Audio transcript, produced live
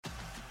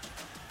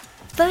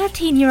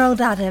13-year-old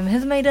Adam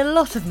has made a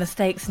lot of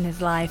mistakes in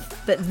his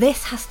life, but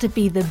this has to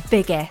be the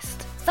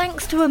biggest.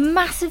 Thanks to a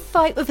massive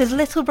fight with his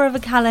little brother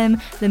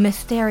Callum, the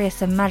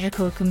mysterious and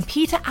magical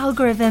computer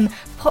algorithm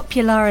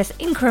Popularis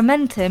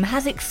Incrementum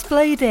has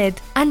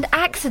exploded and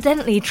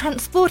accidentally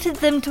transported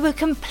them to a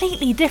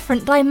completely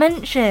different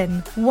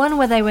dimension. One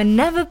where they were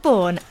never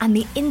born and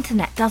the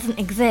internet doesn't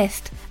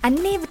exist,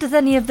 and neither does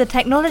any of the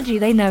technology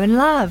they know and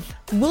love.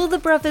 Will the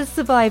brothers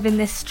survive in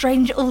this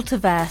strange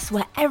Ultiverse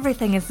where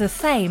everything is the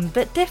same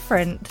but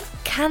different?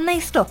 Can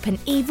they stop an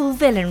evil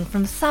villain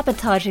from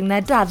sabotaging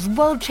their dad's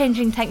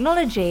world-changing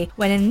technology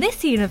when in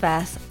this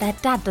universe, their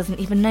dad doesn't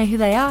even know who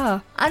they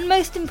are? And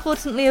most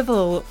importantly of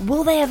all,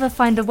 will they ever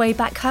find a way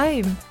back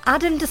home?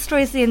 Adam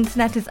Destroys the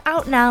Internet is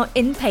out now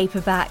in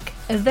paperback,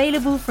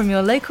 available from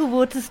your local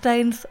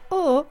Waterstones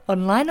or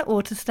online at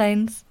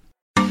Waterstones.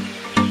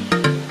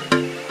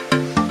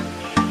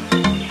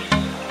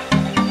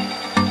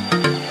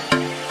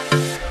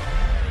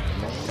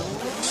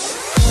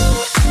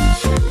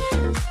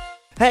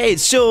 Hey,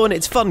 it's Sean,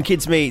 it's Fun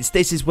Kids Meets.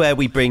 This is where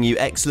we bring you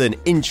excellent,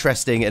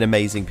 interesting and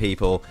amazing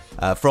people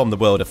from the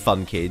world of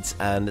Fun Kids.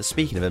 And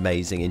speaking of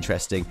amazing,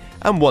 interesting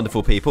and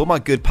wonderful people, my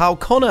good pal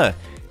Connor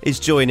is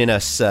joining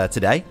us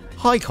today.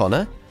 Hi,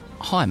 Connor.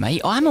 Hi,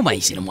 mate. I'm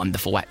amazing and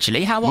wonderful,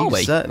 actually. How are we?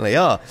 You certainly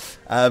are.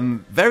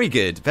 Very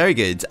good, very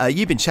good.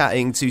 You've been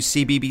chatting to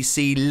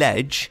CBBC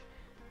Ledge,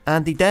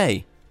 Andy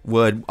Day.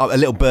 Word, a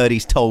little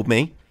birdie's told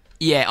me.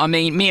 Yeah, I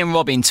mean, me and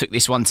Robin took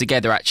this one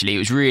together, actually. It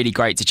was really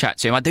great to chat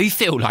to him. I do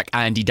feel like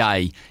Andy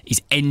Day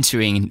is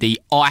entering the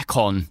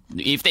icon.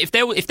 If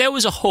there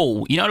was a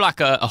hall, you know,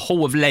 like a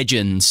hall of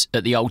legends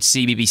at the old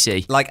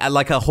CBBC. Like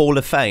a Hall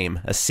of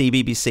Fame, a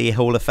CBBC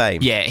Hall of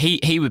Fame. Yeah,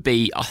 he would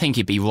be, I think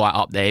he'd be right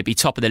up there. He'd be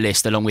top of the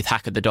list along with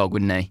Hacker the Dog,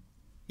 wouldn't he?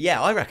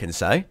 Yeah, I reckon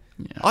so. Yeah.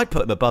 I'd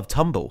put him above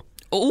Tumble.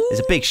 Ooh,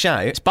 it's a big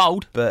shout. It's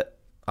bold. But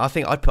I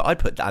think I'd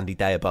put Andy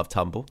Day above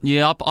Tumble.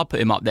 Yeah, I'll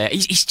put him up there.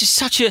 He's just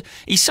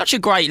such a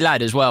great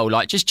lad as well.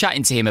 Like, just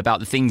chatting to him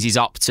about the things he's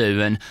up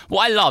to, and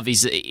what I love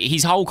is that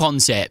his whole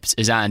concept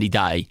as Andy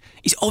Day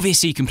is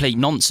obviously complete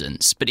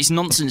nonsense, but it's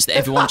nonsense that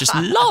everyone just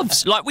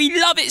loves. Like, we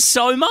love it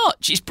so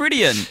much. It's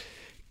brilliant.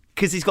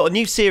 Because he's got a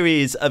new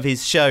series of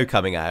his show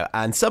coming out,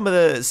 and some of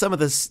the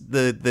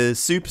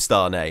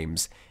superstar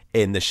names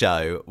in the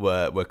show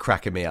were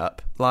cracking me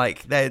up.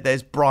 Like,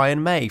 there's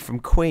Brian May from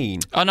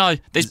Queen. I know.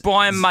 There's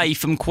Brian May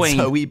from Queen.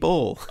 Zoe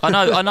Ball. I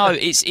know.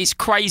 It's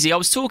crazy. I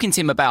was talking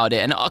to him about it,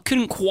 and I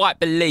couldn't quite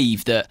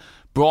believe that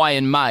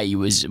Brian May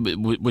was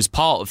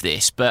part of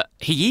this, but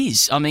he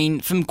is. I mean,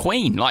 from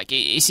Queen. Like,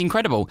 it's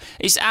incredible.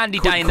 It's Andy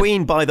Day.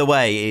 Queen, by the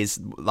way, is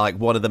like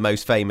one of the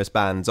most famous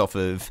bands off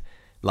of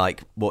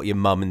like what your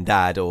mum and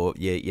dad or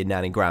your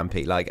nan and grandpa.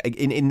 Like,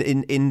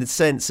 in the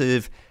sense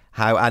of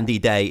how Andy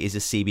Day is a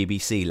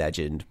CBBC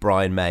legend,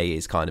 Brian May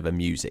is kind of a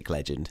music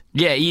legend.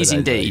 Yeah, he is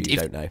indeed.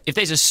 If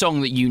there's a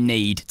song that you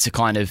need to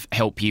kind of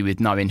help you with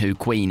knowing who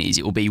Queen is,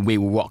 it will be We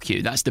Will Rock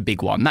You. That's the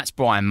big one. That's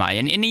Brian May.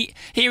 And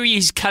here he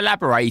is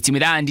collaborating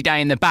with Andy Day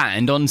and the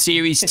band on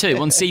Series 2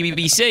 on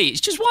CBBC.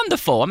 It's just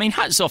wonderful. I mean,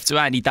 hats off to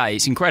Andy Day.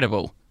 It's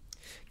incredible.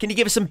 Can you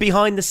give us some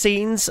behind the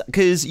scenes?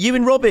 Because you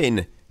and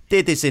Robin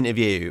did this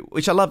interview,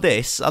 which I love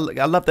this. I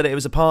love that it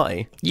was a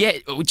party. Yeah,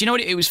 do you know what?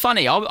 It was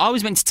funny. I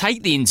was meant to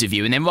take the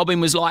interview, and then Robin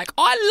was like,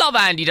 I love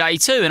Andy Day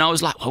too. And I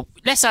was like, well,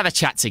 let's have a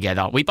chat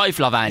together. We both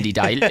love Andy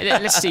Day.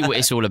 Let's see what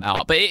it's all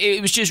about. But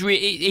it was just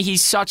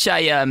he's such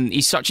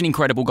an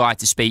incredible guy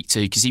to speak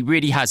to, because he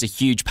really has a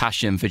huge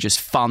passion for just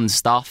fun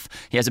stuff.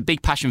 He has a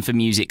big passion for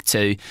music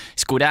too.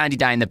 It's called Andy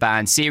Day and the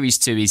Band. Series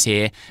 2 is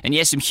here, and he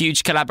has some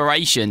huge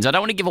collaborations. I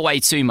don't want to give away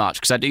too much,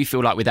 because I do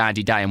feel like with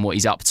Andy Day and what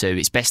he's up to,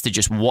 it's best to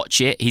just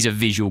watch it. He's a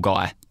visual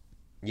guy.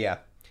 Yeah.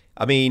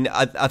 I mean,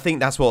 I think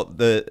that's what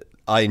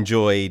I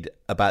enjoyed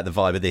about the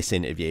vibe of this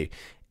interview,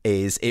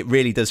 is it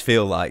really does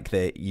feel like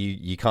that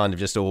you kind of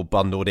just all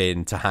bundled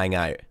in to hang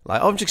out.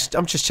 Like, I'm just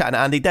chatting to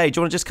Andy Day. Do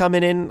you want to just come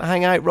in and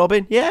hang out,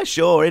 Robin? Yeah,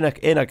 sure. In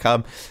I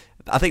come.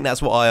 I think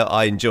that's what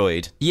I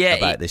enjoyed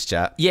about this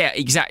chat. Yeah,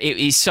 exactly. It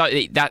is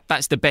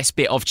that's the best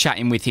bit of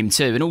chatting with him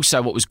too. And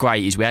also what was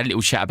great is we had a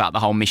little chat about the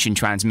whole mission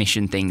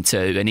transmission thing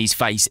too, and his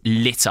face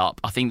lit up.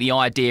 I think the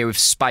idea of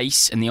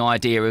space and the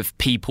idea of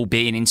people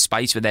being in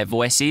space with their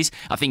voices,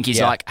 I think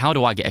he's like, how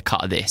do I get a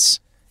cut of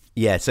this?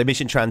 Yeah, so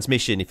Mission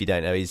Transmission, if you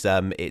don't know, is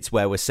it's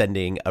where we're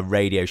sending a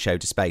radio show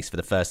to space for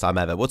the first time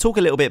ever. We'll talk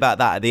a little bit about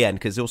that at the end,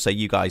 because also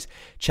you guys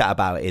chat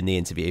about it in the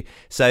interview.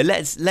 So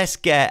let's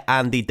get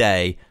Andy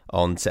Day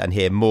on and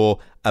hear more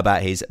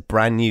about his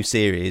brand new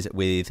series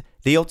with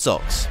the Odd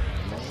Socks.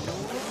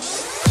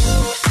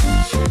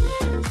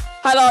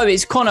 Hello,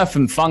 it's Connor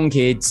from Fun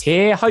Kids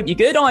here. Hope you're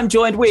good. I'm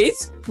joined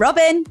with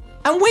Robin.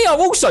 And we are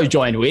also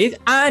joined with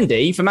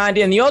Andy from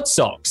Andy and the Odd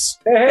Socks.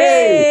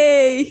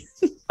 Hey!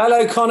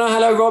 Hello, Connor.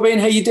 Hello, Robin.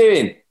 How you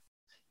doing?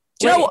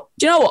 Do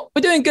you know what?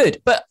 We're doing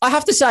good. But I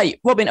have to say,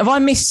 Robin, have I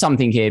missed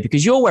something here?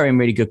 Because you're wearing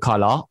really good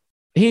colour.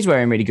 He's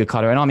wearing really good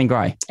colour and I'm in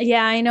grey.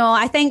 Yeah, I know.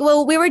 I think,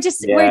 well, we're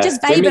just We're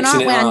vibing, mixing aren't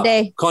we, it up.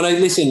 Andy? Connor,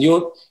 listen,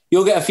 you'll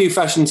get a few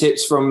fashion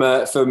tips from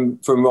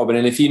Robin,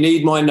 and if you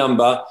need my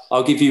number,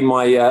 I'll give you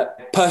my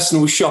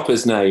personal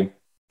shopper's name.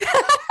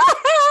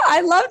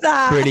 I love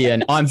that.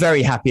 Brilliant. I'm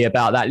very happy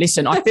about that.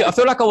 Listen, I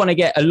feel like I want to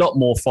get a lot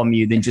more from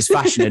you than just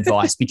fashion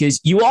advice, because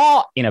you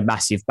are in a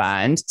massive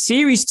band.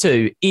 Series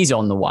 2 is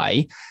on the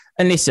way.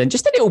 And listen,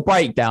 just a little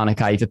breakdown,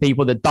 okay, for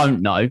people that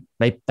don't know.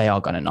 They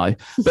are going to know.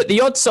 But the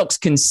Odd Socks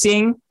can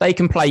sing, they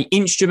can play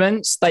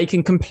instruments, they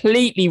can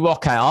completely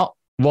rock out.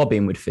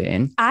 Robin would fit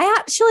in. I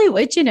actually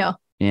would, you know.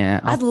 Yeah.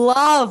 I'd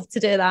love to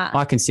do that.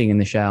 I can sing in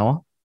the shower.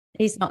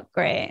 He's not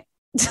great.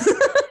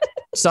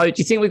 So do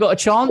you think we've got a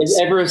chance?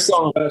 If ever a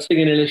song about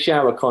singing in a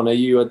shower, Connor,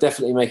 you are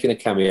definitely making a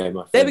cameo, my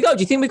friend. There we go.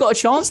 Do you think we've got a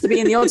chance to be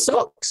in the Odd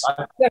Socks?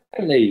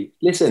 Definitely.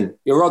 Listen,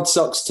 you're Odd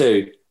Socks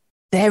too.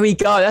 There we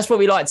go. That's what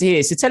we like to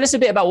hear. So tell us a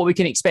bit about what we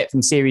can expect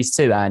from Series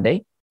 2,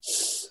 Andy.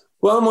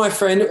 Well, my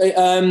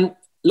friend,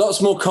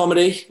 lots more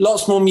comedy,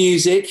 lots more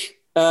music,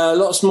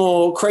 lots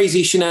more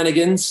crazy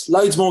shenanigans,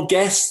 loads more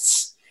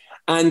guests,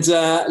 and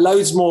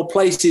loads more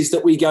places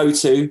that we go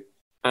to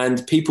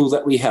and people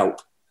that we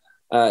help.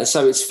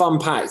 So it's fun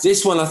packed.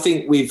 This one, I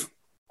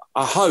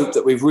hope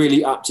that we've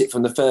really upped it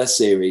from the first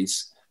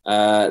series.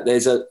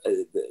 There's a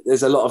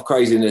lot of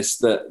craziness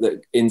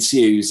that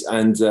ensues,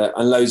 and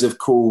loads of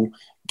cool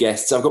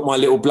guests. I've got my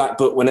little black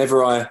book.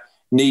 Whenever I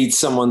need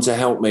someone to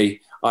help me,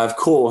 I of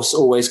course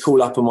always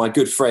call up on my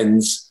good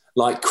friends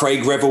like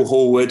Craig Revel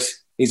Horwood.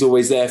 He's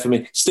always there for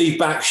me. Steve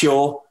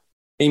Backshaw,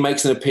 he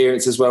makes an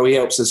appearance as well. He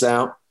helps us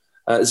out.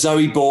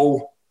 Zoe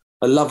Ball,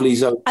 a lovely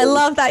Zoe Ball. I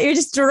love that. You're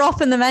just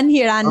dropping them in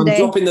here, Andy. I'm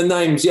dropping the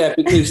names, yeah,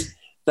 because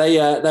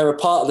they're a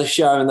part of the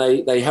show,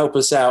 and they help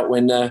us out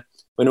when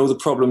all the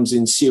problems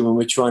ensue and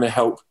we're trying to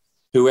help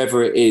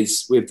whoever it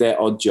is with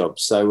their odd job.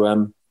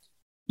 So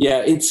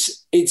yeah,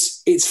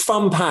 it's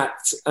fun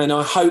packed, and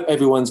I hope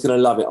everyone's going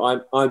to love it.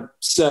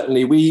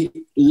 We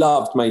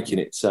loved making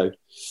it. So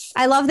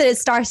I love that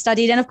it's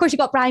star-studded, and of course you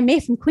got Brian May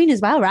from Queen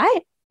as well,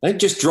 right? don't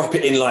just drop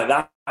it in like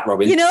that,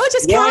 Robin. You know,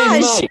 just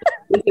Brian cash. May.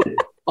 Listen,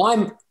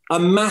 I'm a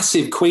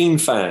massive Queen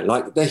fan,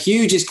 like the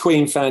hugest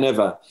Queen fan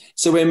ever.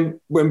 So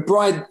when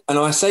Bride, and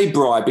I say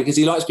Bride because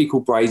he likes to be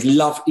called Bride, he's the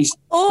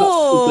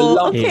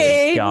loveliest.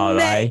 Okay. Go,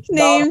 eh?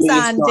 Nicknames, Loveliest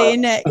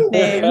Andy, guy.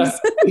 nicknames.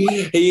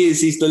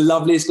 He's the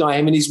loveliest guy.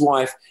 Him and his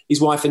wife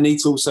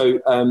Anita also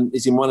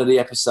is in one of the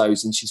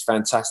episodes, and she's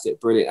fantastic,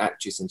 brilliant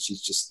actress, and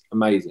she's just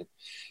amazing.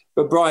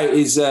 But Bright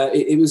is,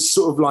 it was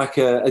sort of like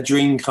a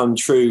dream come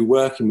true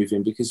working with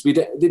him, because we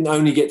didn't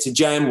only get to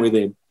jam with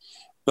him,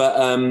 but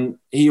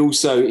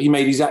he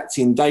made his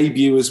acting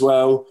debut as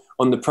well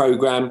on the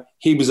programme.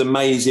 He was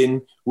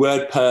amazing,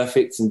 word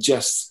perfect, and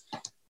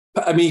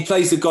he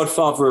plays the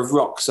godfather of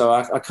rock, so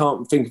I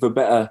can't think of a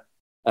better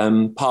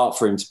part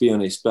for him, to be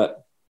honest.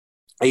 But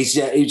he's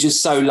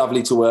just so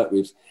lovely to work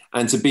with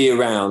and to be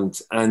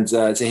around, and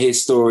to hear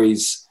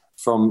stories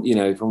from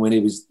when he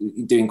was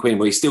doing Queen.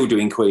 Well, he's still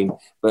doing Queen,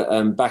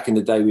 but back in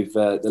the day with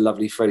the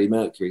lovely Freddie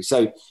Mercury.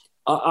 So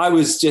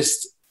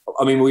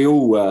we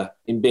all were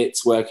in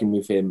bits working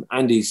with him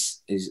and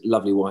his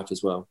lovely wife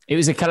as well. It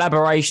was a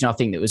collaboration, I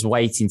think, that was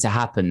waiting to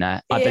happen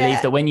there. I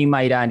believe that when you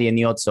made Andy and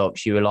the Odd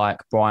Socks, you were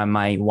like, Brian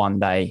May, one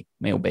day,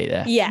 he'll be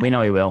there. Yeah. We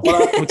know he will.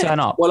 We'll turn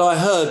up. Well, I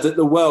heard that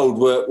the world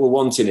were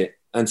wanting it.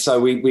 And so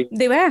we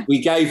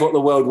gave what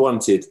the world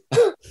wanted.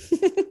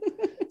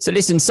 So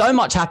listen, so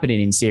much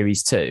happening in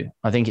Series 2.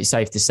 I think it's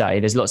safe to say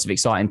there's lots of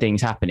exciting things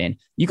happening.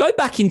 You go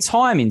back in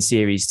time in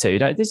Series 2.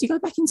 Does he go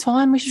back in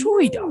time? I'm sure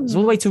he does.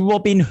 All the way to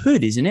Robin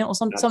Hood, isn't it? Or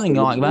something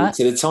like that.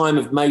 To the time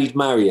of Maid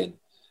Marian.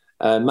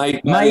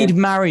 Maid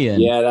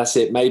Marian. Yeah, that's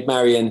it. Maid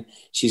Marian.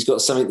 She's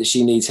got something that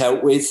she needs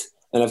help with.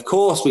 And of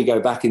course, we go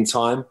back in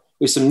time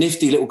with some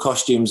nifty little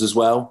costumes as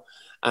well.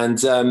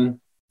 And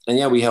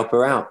we help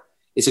her out.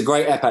 It's a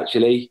great app,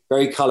 actually.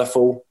 Very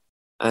colourful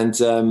and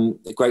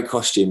great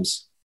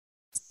costumes.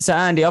 So,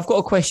 Andy, I've got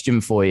a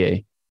question for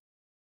you.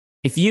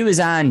 If you as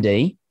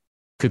Andy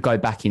could go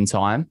back in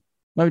time,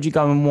 where would you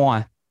go and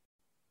why?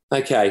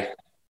 Okay.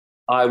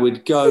 I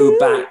would go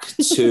back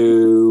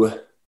to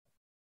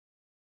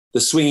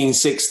the swinging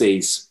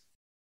 60s,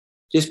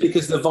 just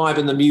because the vibe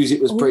and the music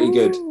was pretty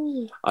good.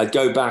 I'd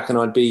go back and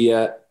I'd be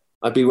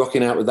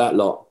rocking out with that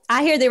lot.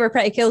 I hear they were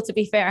pretty cool, to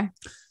be fair.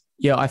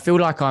 Yeah, I feel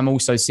like I'm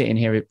also sitting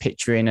here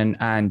picturing an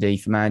Andy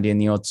from Andy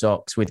and the Odd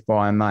Socks with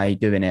Brian May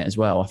doing it as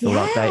well. I feel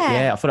like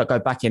I feel like go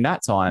back in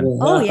that time.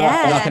 Oh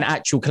yeah, like an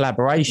actual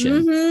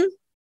collaboration. Mm-hmm.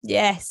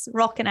 Yes,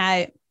 rocking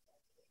out.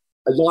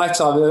 A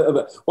lifetime.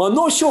 Well, I'm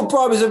not sure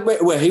Brian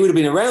was. He would have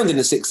been around in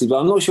the 60s, but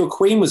I'm not sure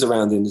Queen was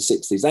around in the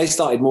 60s. They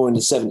started more in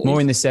the 70s.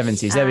 More in the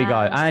 70s. There we go.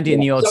 Andy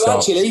and the Odd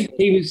Socks. Actually,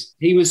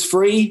 he was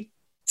free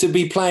to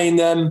be playing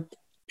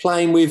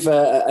with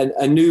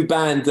a new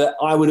band that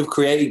I would have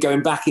created,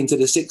 going back into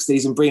the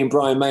 60s and bringing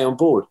Brian May on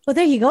board. Well,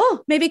 there you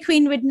go. Maybe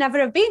Queen would never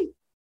have been.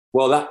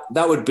 Well,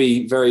 that would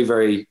be very,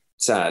 very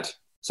sad.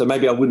 So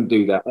maybe I wouldn't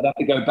do that. I'd have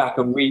to go back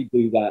and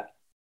redo that.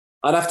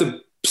 I'd have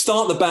to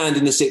start the band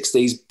in the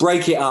 60s,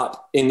 break it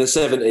up in the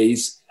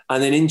 70s,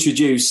 and then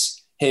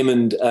introduce him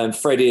and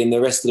Freddie and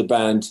the rest of the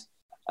band,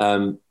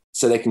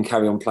 so they can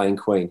carry on playing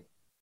Queen.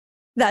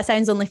 That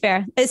sounds only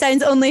fair. It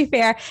sounds only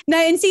fair.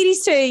 Now, in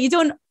series 2, you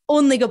don't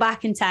only go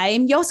back in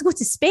time, you also go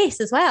to space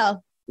as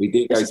well. We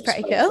do go to is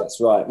pretty space, cool.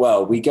 That's right.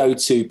 Well, we go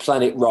to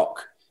Planet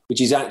Rock, which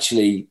is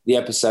actually the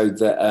episode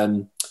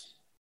that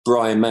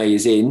Brian May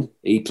is in.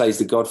 He plays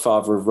the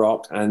godfather of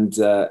rock, and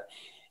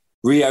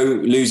Rio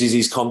loses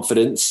his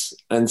confidence,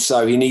 and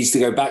so he needs to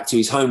go back to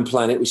his home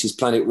planet, which is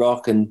Planet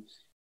Rock, and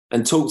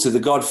talk to the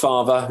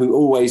godfather, who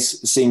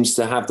always seems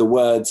to have the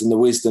words and the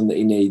wisdom that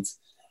he needs.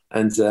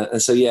 And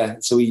so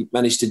we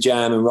managed to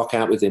jam and rock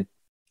out with him.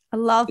 I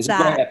love it's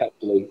that. It's great,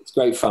 actually. It's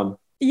great fun.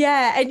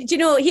 Yeah, and do you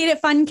know, here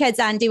at Fun Kids,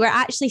 Andy, we're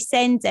actually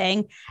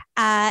sending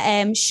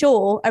a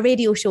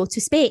radio show to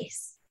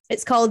space.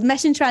 It's called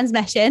Mission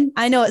Transmission.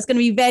 I know it's going to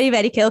be very,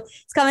 very cool.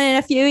 It's coming in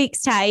a few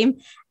weeks' time.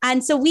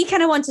 And so we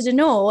kind of wanted to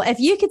know, if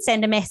you could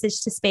send a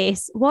message to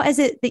space, what is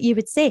it that you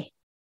would say?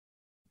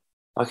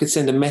 I could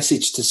send a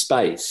message to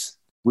space.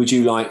 Would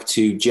you like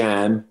to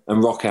jam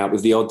and rock out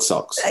with the Odd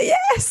Socks?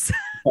 Yes.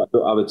 That's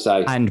what I would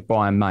say. And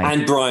Brian May.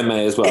 And Brian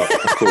May as well,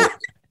 of course.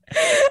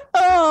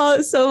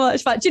 Oh, so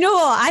much fun. Do you know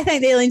what? I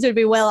think the aliens would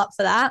be well up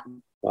for that.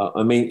 Well,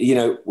 I mean, you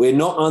know, we're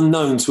not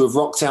unknown to have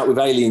rocked out with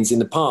aliens in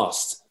the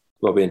past,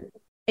 Robin.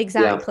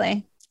 Exactly.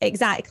 Yeah.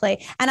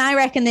 Exactly. And I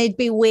reckon they'd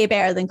be way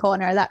better than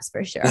Connor, that's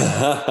for sure.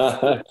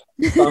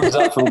 Thumbs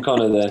up from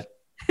Connor there.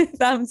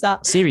 Thumbs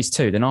up. Series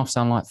 2, then half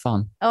sound like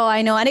fun. Oh,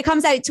 I know. And it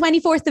comes out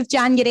 24th of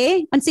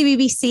January on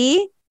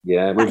CBBC.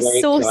 Yeah, we're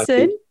very so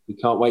excited. Soon. We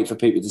can't wait for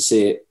people to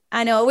see it.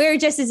 I know. We're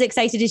just as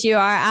excited as you are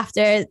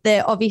after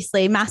the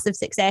obviously massive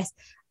success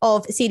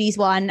of Series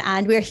 1.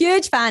 And we're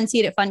huge fans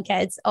here at Fun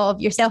Kids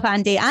of yourself,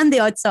 Andy, and the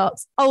Odd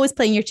Socks, always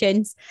playing your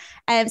tunes.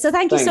 So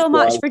thanks you so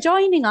much for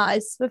joining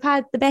us. We've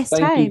had the best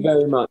time. Thank you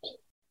very much.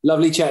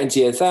 Lovely chatting to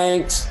you.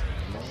 Thanks.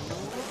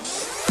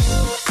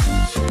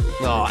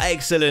 Oh,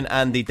 excellent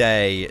Andy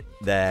Day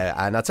there.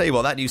 And I'll tell you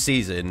what, that new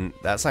season,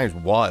 that sounds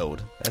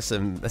wild. There's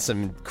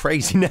some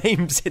crazy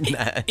names in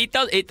there.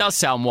 It does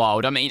sound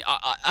wild. I mean,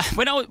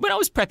 when I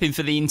was prepping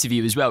for the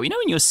interview as well, you know,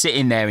 when you're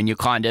sitting there and you're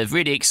kind of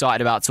really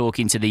excited about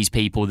talking to these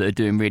people that are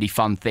doing really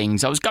fun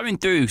things, I was going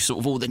through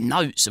sort of all the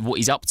notes of what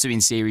he's up to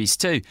in Series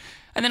 2.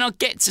 And then I'll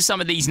get to some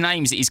of these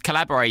names that he's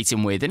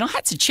collaborating with. And I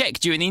had to check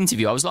during the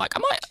interview. I was like,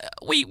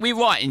 we're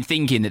right in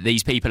thinking that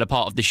these people are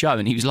part of the show?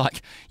 And he was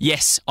like,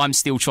 yes, I'm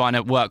still trying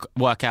to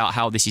work out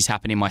how this is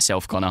happening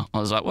myself, Connor. I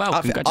was like,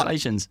 well,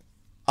 congratulations.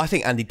 I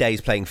think Andy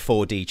Day's playing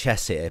 4D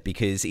chess here,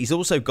 because he's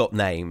also got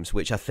names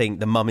which I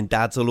think the mum and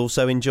dads will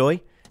also enjoy.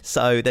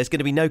 So there's going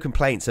to be no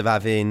complaints of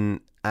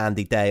having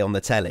Andy Day on the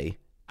telly.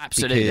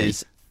 Absolutely.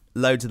 Because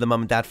loads of the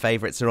mum and dad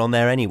favourites are on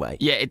there anyway.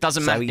 Yeah, it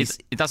doesn't matter.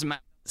 It doesn't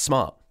matter.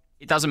 Smart.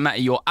 It doesn't matter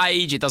your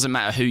age, it doesn't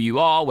matter who you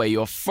are, where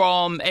you're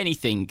from,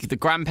 anything. The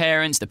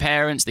grandparents, the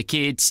parents, the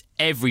kids,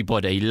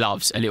 everybody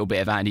loves a little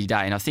bit of Andy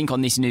Day. And I think on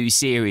this new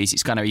series,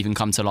 it's going to even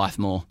come to life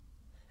more.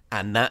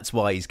 And that's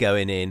why he's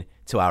going in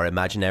to our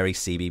imaginary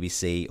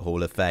CBBC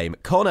Hall of Fame.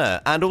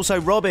 Connor, and also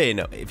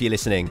Robin, if you're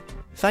listening,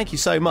 thank you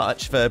so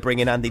much for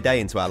bringing Andy Day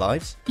into our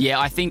lives. Yeah,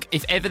 I think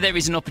if ever there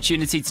is an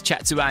opportunity to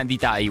chat to Andy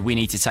Day, we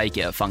need to take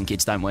it at Fun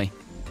Kids, don't we?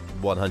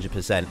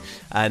 100%.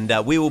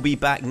 And we will be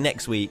back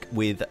next week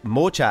with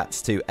more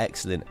chats to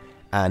excellent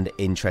and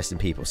interesting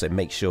people. So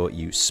make sure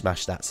you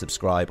smash that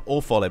subscribe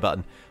or follow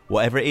button,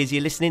 whatever it is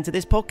you're listening to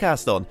this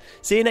podcast on.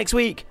 See you next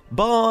week.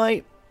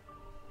 Bye.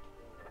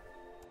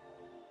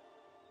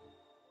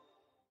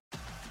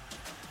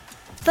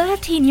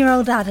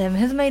 "13-year-old Adam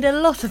has made a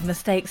lot of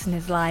mistakes in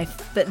his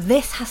life, but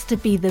this has to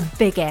be the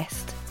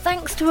biggest.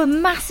 Thanks to a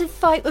massive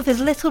fight with his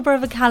little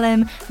brother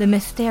Callum, the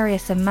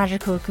mysterious and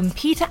magical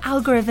computer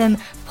algorithm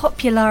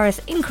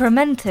Popularis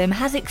Incrementum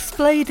has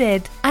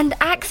exploded and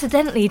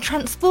accidentally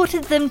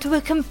transported them to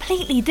a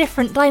completely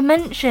different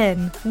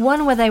dimension.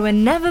 One where they were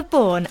never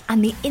born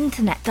and the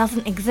internet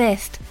doesn't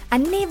exist,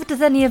 and neither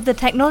does any of the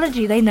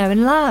technology they know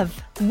and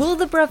love. Will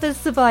the brothers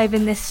survive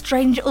in this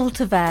strange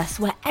Ultiverse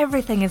where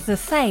everything is the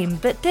same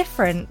but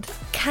different?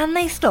 Can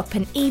they stop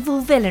an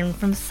evil villain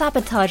from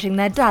sabotaging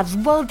their dad's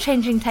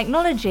world-changing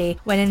technology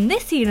when in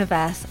this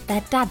universe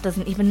their dad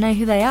doesn't even know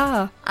who they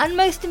are? And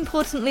most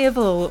importantly of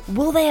all,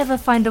 will they ever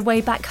find a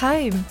way back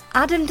home?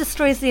 Adam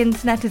Destroys the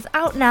Internet is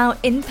out now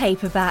in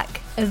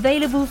paperback,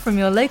 available from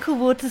your local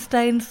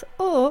Waterstones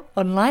or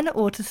online at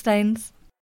Waterstones.